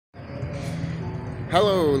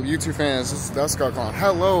Hello, YouTube fans. This is Duskar.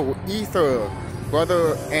 Hello, Ether,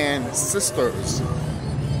 brother and sisters.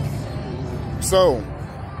 So,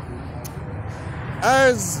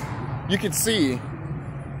 as you can see,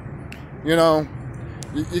 you know,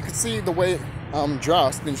 you can see the way I'm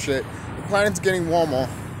dressed and shit. The planet's getting warmer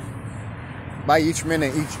by each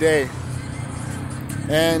minute, each day.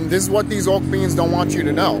 And this is what these orc beings don't want you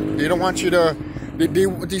to know. They don't want you to,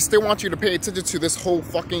 they still want you to pay attention to this whole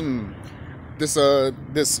fucking, this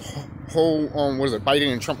whole, what is it,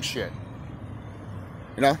 Biden and Trump shit.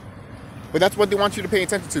 You know? But that's what they want you to pay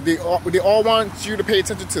attention to. They all want you to pay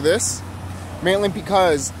attention to this, mainly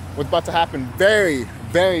because what's about to happen very,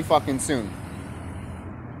 very fucking soon.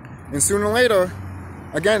 And sooner or later,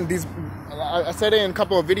 again, I said it in a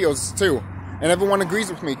couple of videos too, and everyone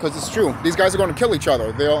agrees with me because it's true. These guys are going to kill each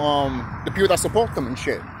other. They're the people that support them and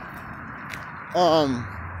shit.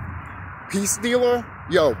 Peace Dealer,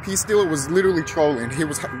 yo, Peace Dealer was literally trolling.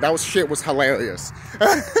 That shit was hilarious.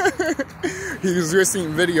 He was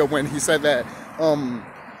recent video when he said that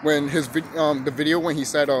when his the video when he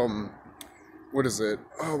said what is it?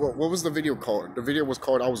 Oh, what was the video called? The video was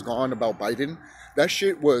called "I Was Gone" about Biden. That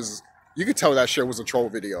shit was, you could tell that shit was a troll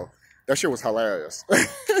video. That shit was hilarious.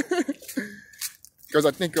 Because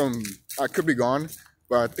I think I could be gone,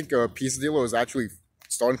 but I think Peace Dealer is actually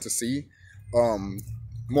starting to see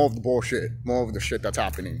more of the bullshit, more of the shit that's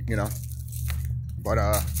happening, you know. But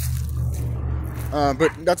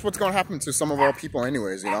that's what's gonna happen to some of our people,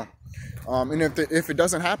 anyways, you know. And if it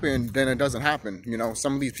doesn't happen, then it doesn't happen, you know.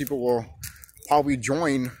 Some of these people will probably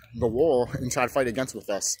join the war and try to fight against with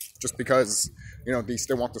us, just because, you know, they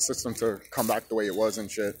still want the system to come back the way it was and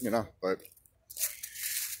shit, you know. But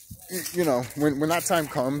you know, when that time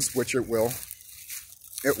comes, which it will.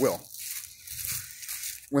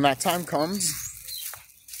 When that time comes,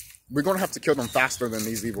 we're gonna have to kill them faster than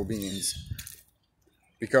these evil beings,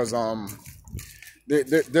 because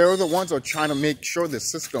they're the ones that are trying to make sure the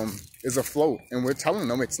system is afloat, and we're telling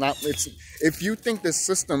them it's not. If you think this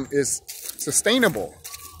system is sustainable,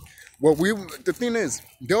 the thing is,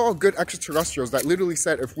 there are good extraterrestrials that literally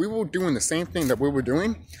said if we were doing the same thing that we were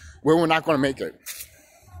doing, we were not going to make it.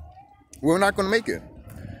 We're not going to make it.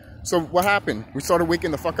 So what happened? We started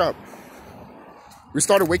waking the fuck up. We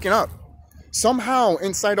started waking up. Somehow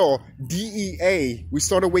inside our DEA, we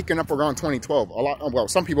started waking up around 2012. Well,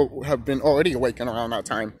 some people have been already awakened around that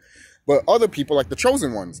time, but other people, like the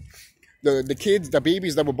chosen ones, the kids, the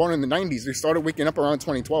babies that were born in the 90s, they started waking up around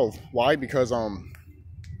 2012. Why? Because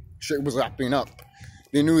shit was acting up.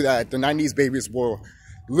 They knew that the 90s babies were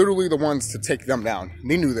literally the ones to take them down.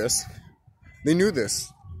 They knew this. They knew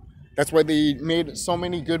this. That's why they made so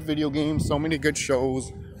many good video games, so many good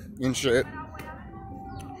shows and shit.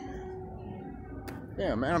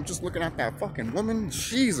 Yeah, man, I'm just looking at that fucking woman.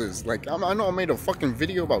 Jesus, like, I know I made a fucking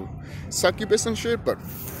video about succubus and shit, but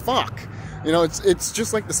fuck. You know, it's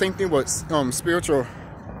just like the same thing what Spiritual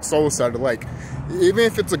Soul said. Like, even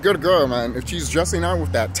if it's a good girl, man, if she's dressing out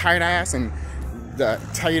with that tight ass and that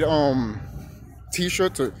tight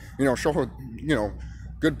t-shirt to, you know, show her, you know,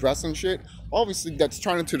 good breasts and shit, obviously that's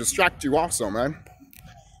trying to distract you also, man.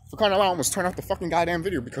 For crying out loud, I almost turned off the fucking goddamn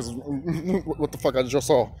video because of what the fuck I just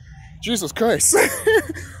saw. Jesus Christ.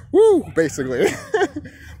 Woo, basically.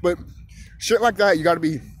 But shit like that, you gotta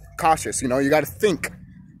be cautious, you know. You gotta think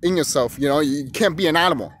in yourself, you know. You can't be an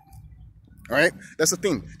animal. Alright? That's the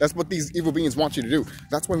thing. That's what these evil beings want you to do.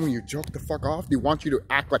 That's why when you jerk the fuck off, they want you to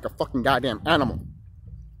act like a fucking goddamn animal.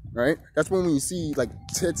 Right? That's when you see like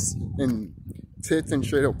tits and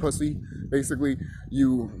shit or pussy, basically,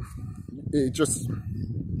 it just,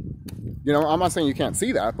 you know, I'm not saying you can't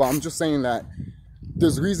see that, but I'm just saying that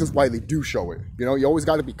there's reasons why they do show it. You know, you always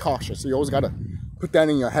got to be cautious. You always got to put that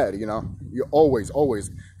in your head, you know. You always.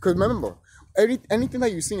 Because remember, anything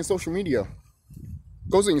that you see in social media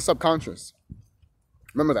goes in your subconscious.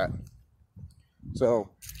 Remember that. So,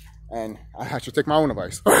 and I should take my own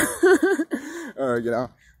advice. You know.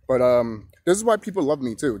 But this is why people love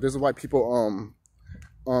me too. This is why people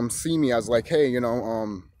see me as like, hey, you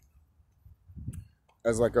know,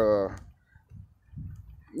 as like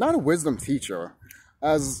not a wisdom teacher,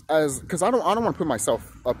 as because I don't want to put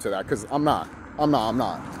myself up to that, because I'm not.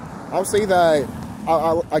 I'll say that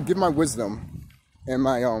I give my wisdom and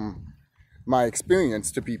my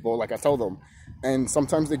experience to people, like I tell them, and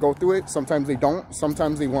sometimes they go through it, sometimes they don't,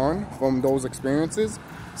 sometimes they learn from those experiences,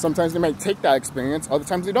 sometimes they might take that experience, other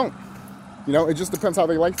times they don't. You know, it just depends how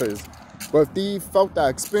their life is. But if they felt that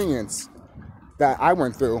experience that I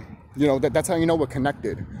went through, you know, that's how you know we're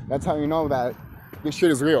connected. That's how you know that this shit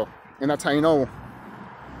is real, and that's how you know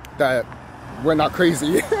that we're not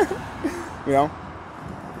crazy. You know.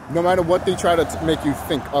 No matter what they try to make you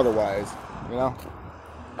think otherwise, you know?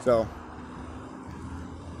 So,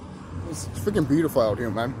 it's freaking beautiful out here,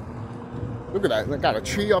 man. Look at that. I got a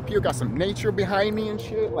tree up here, got some nature behind me and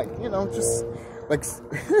shit. Like, you know, just like,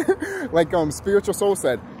 like Spiritual Soul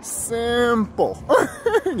said, simple.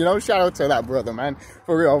 You know, shout out to that brother, man.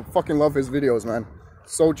 For real, I fucking love his videos, man.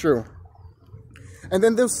 So true. And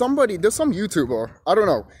then there's some YouTuber, I don't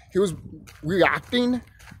know, he was reacting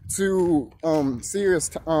to Serious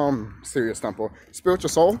Temple, Spiritual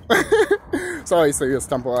Soul. Sorry, Serious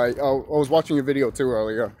Temple. I was watching your video too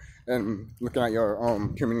earlier and looking at your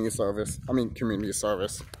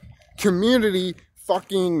community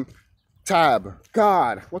fucking tab.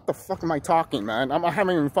 God, what the fuck am I talking, man? I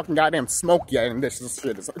haven't even fucking goddamn smoked yet, and this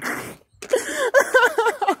shit is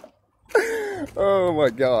oh my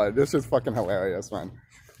god, this is fucking hilarious, man.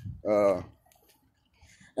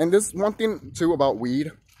 And there's one thing too about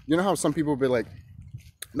weed. You know how some people be like,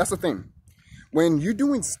 that's the thing. When you're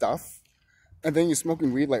doing stuff and then you're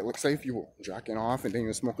smoking weed, like let's say if you were jacking off and then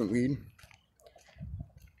you're smoking weed,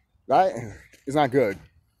 that is not good.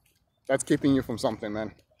 That's keeping you from something,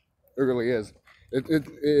 man. It really is.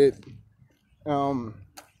 Because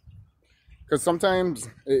sometimes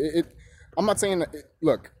I'm not saying that,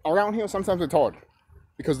 look, around here sometimes it's hard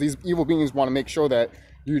because these evil beings want to make sure that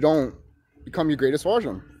you don't become your greatest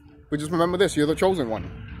version. But just remember this, you're the chosen one.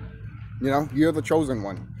 You know, you're the chosen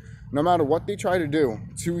one. No matter what they try to do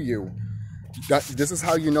to you, this is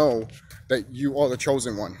how you know that you are the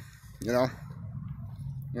chosen one, you know?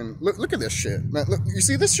 And look at this shit, man. Look, you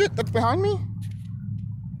see this shit that's behind me?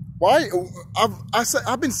 Why?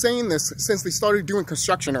 I've been saying this since they started doing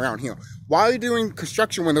construction around here. Why are you doing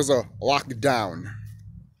construction when there's a lockdown?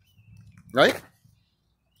 Right?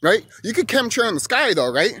 Right? You could chemtrail in the sky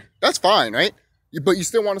though, right? That's fine, right? But you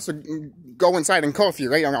still want us to go inside and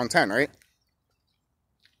curfew, right? Around 10, right?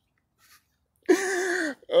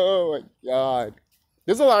 Oh my god.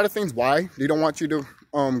 There's a lot of things why they don't want you to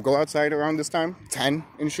go outside around this time. 10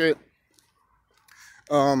 and shit.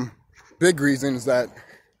 Big reason is that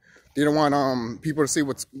they don't want people to see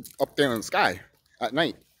what's up there in the sky at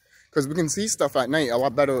night. Because we can see stuff at night a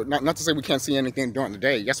lot better. Not to say we can't see anything during the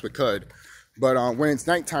day. Yes, we could. But when it's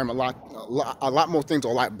nighttime, a lot more things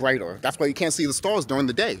are a lot brighter. That's why you can't see the stars during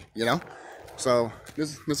the day, you know? So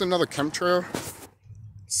there's another chemtrail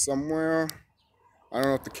somewhere. I don't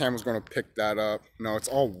know if the camera's going to pick that up. No, it's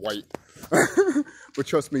all white. But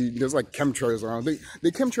trust me, there's like chemtrails around.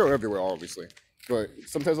 They chemtrail everywhere, obviously. But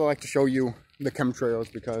sometimes I like to show you the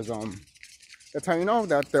chemtrails because that's how you know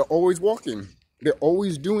that they're always walking. They're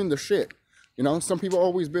always doing the shit. You know, some people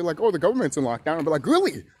always be like, oh, the government's in lockdown. I'll be like,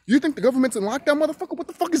 really? You think the government's in lockdown, motherfucker? What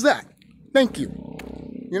the fuck is that? Thank you.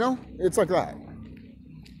 You know? It's like that.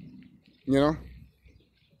 You know?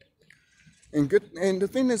 And the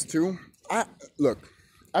thing is, too,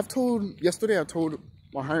 yesterday I told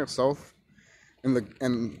my higher self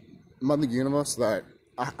and Mother Universe that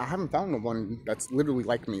I haven't found no one that's literally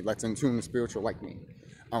like me, that's in tune spiritual like me,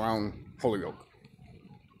 around Holyoke.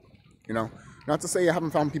 You know? Not to say I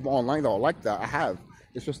haven't found people online that are like that. I have.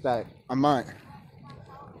 It's just that I'm not.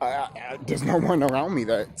 There's no one around me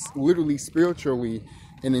that's literally spiritually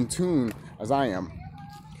and in tune as I am.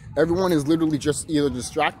 Everyone is literally just either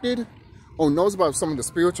distracted or knows about some of the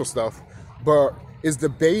spiritual stuff, but is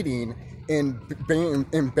debating and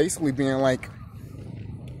basically being like,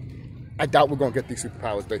 I doubt we're going to get these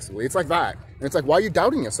superpowers, basically. It's like that. And it's like, why are you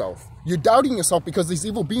doubting yourself? You're doubting yourself because these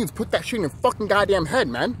evil beings put that shit in your fucking goddamn head,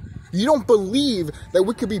 man. You don't believe that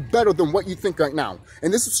we could be better than what you think right now.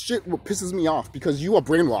 And this is shit what pisses me off because you are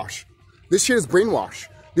brainwashed. This shit is brainwashed.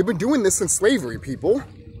 They've been doing this since slavery, people.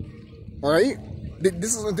 Alright?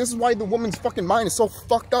 This is why the woman's fucking mind is so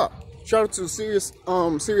fucked up. Shout out to Serious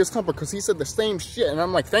Temple because he said the same shit. And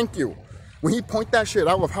I'm like, thank you. When he point that shit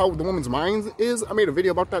out of how the woman's mind is, I made a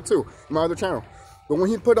video about that too in my other channel. But when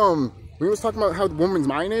he put when he was talking about how the woman's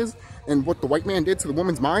mind is and what the white man did to the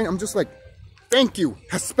woman's mind, I'm just like, thank you.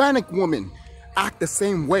 Hispanic women act the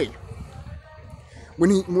same way. When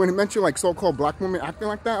he mentioned like so-called black women acting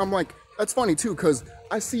like that, I'm like, that's funny too, because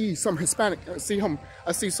I see some I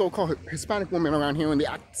see so-called Hispanic women around here and they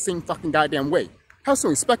act the same fucking goddamn way. Have some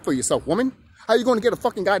respect for yourself, woman. How you gonna get a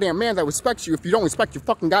fucking goddamn man that respects you if you don't respect your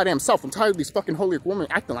fucking goddamn self? I'm tired of these fucking Holyoke women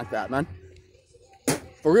acting like that, man.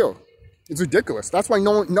 For real. It's ridiculous. That's why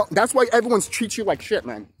that's why everyone treats you like shit,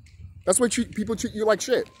 man. That's why people treat you like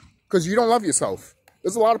shit. Because you don't love yourself.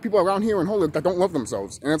 There's a lot of people around here in Holyoke that don't love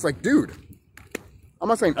themselves. And it's like, dude, I'm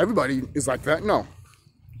not saying everybody is like that, no.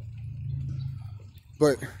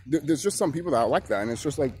 But there's just some people that are like that. And it's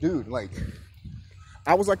just like, dude, like,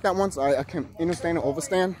 I was like that once. I can understand and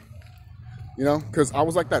overstand. You know, because I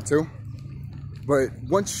was like that too. But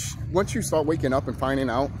once you start waking up and finding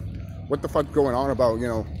out what the fuck's going on about, you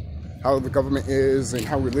know, how the government is and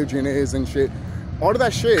how religion is and shit, all of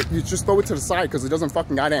that shit, you just throw it to the side because it doesn't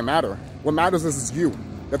fucking goddamn matter. What matters is you.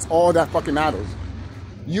 That's all that fucking matters.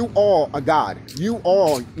 You are a god. You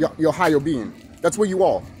are your higher being. That's what you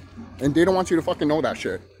are. And they don't want you to fucking know that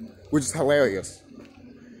shit, which is hilarious.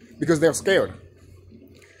 Because they're scared.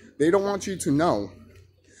 They don't want you to know.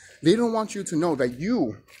 They don't want you to know that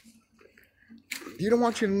you... They don't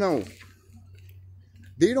want you to know.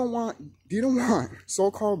 They don't want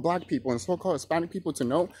so-called black people and so-called Hispanic people to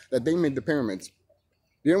know that they made the pyramids.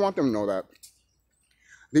 They don't want them to know that.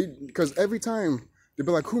 Because every time they'll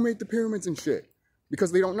be like, who made the pyramids and shit?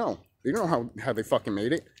 Because they don't know. They don't know how they fucking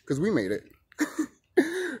made it. Because we made it.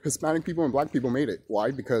 Hispanic people and black people made it.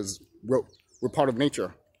 Why? Because we're part of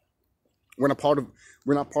nature. We're not part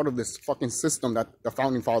of this fucking system that the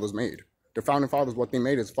founding fathers made. The founding fathers, what they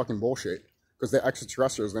made is fucking bullshit. Because they're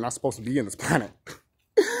extraterrestrials. They're not supposed to be in this planet.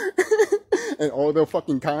 And all their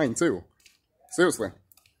fucking kind, too. Seriously.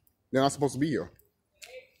 They're not supposed to be here.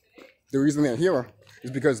 The reason they're here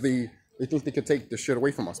is because they think they could take this shit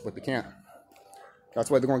away from us, but they can't.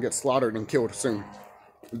 That's why they're going to get slaughtered and killed soon.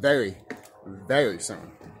 Very, very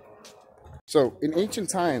soon. So, in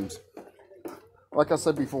ancient times, like I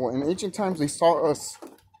said before, in ancient times, they saw us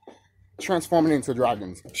transforming into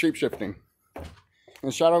dragons. Shape-shifting.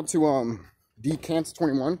 And shout out to,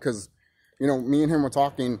 DCants21, because, you know, me and him were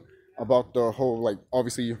talking about the whole, like,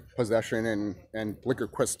 obviously possession and liquor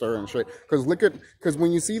quister and shit. Because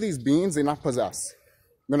when you see these beings, they're not possessed.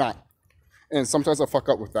 They're not. And sometimes I fuck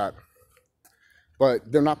up with that.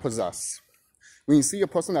 But they're not possessed. When you see a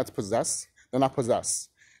person that's possessed, they're not possessed.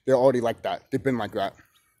 They're already like that. They've been like that.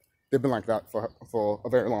 They've been like that for a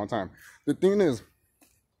very long time. The thing is,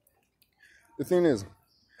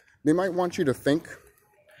 they might want you to think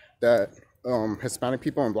that Hispanic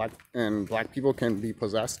people and black people can be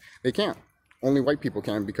possessed. They can't. Only white people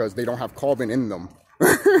can because they don't have carbon in them.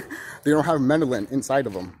 They don't have melanin inside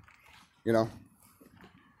of them. You know?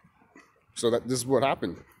 So this is what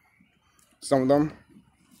happened. Some of them,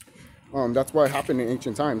 that's what happened in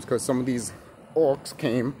ancient times, because some of these orcs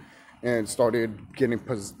came and started getting,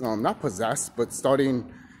 not possessed, but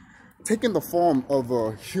taking the form of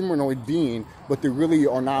a humanoid being, but they really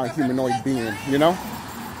are not a humanoid being, you know?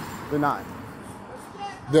 They're not.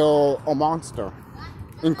 They're a monster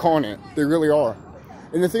incarnate. They really are.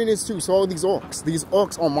 And the thing is too, so all these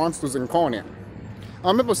orcs are monsters incarnate. I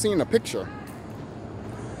remember seeing a picture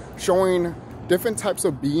showing different types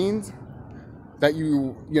of beings that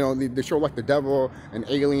you know, they show like the devil, an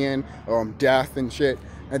alien, death and shit.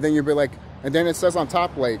 And then you'll be like, and then it says on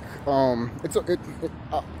top, like, I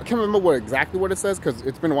can't remember exactly what it says because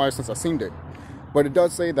it's been a while since I've seen it. But it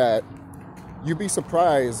does say that you'd be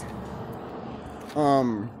surprised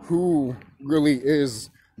who really is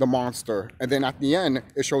the monster. And then at the end,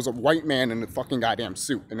 it shows a white man in a fucking goddamn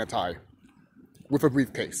suit and a tie with a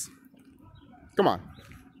briefcase. Come on.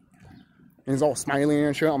 And he's all smiling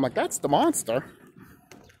and shit. I'm like, that's the monster.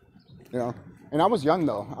 You know? And I was young,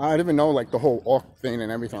 though. I didn't even know, like, the whole orc thing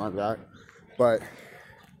and everything like that. But,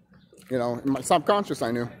 you know, in my subconscious,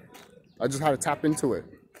 I knew. I just had to tap into it.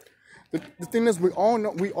 The thing is, we all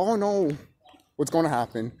know what's going to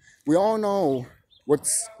happen. We all know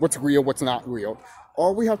what's real, what's not real.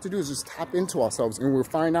 All we have to do is just tap into ourselves, and we'll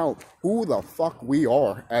find out who the fuck we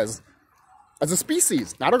are as a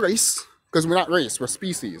species, not a race. Because we're not race, we're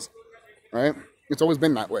species. Right? It's always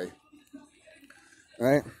been that way.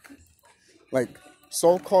 Right? Like,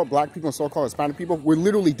 so-called black people and so-called Hispanic people, we're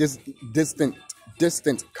literally distant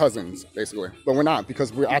cousins, basically. But we're not,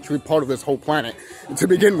 because we're actually part of this whole planet to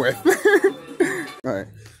begin with. Alright.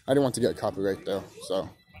 I didn't want to get copyright, though, so.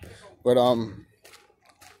 But,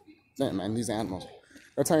 damn, man, these animals.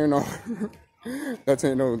 That's how you know. That's how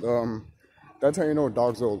you know, that's how you know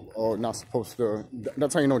dogs are not supposed to.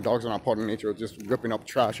 That's how you know dogs are not part of nature, just ripping up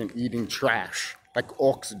trash and eating trash like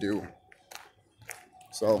orcs do.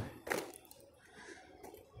 So,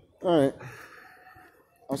 alright.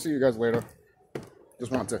 I'll see you guys later.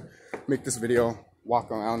 Just wanted to make this video,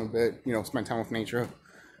 walk around a bit, you know, spend time with nature.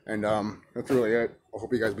 And that's really it. I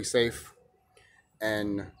hope you guys be safe.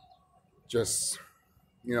 And just,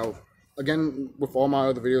 you know, again, with all my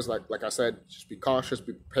other videos, like I said, just be cautious,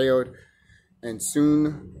 be prepared. And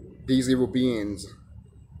soon, these evil beings,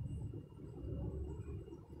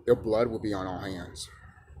 their blood will be on our hands.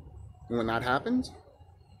 And when that happens,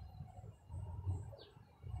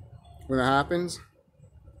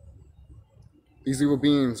 these evil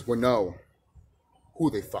beings will know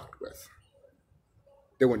who they fucked with.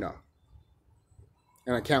 They will know.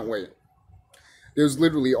 And I can't wait. There's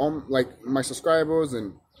literally all like my subscribers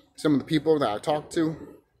and some of the people that I talk to.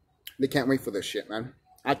 They can't wait for this shit, man.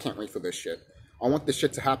 I can't wait for this shit. I want this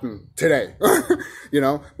shit to happen today, you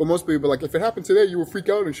know? But most people are like, if it happened today, you would freak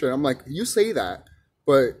out and shit. I'm like, you say that,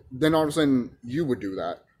 but then all of a sudden you would do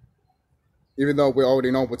that. Even though we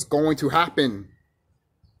already know what's going to happen.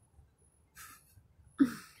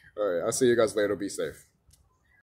 All right, I'll see you guys later. Be safe.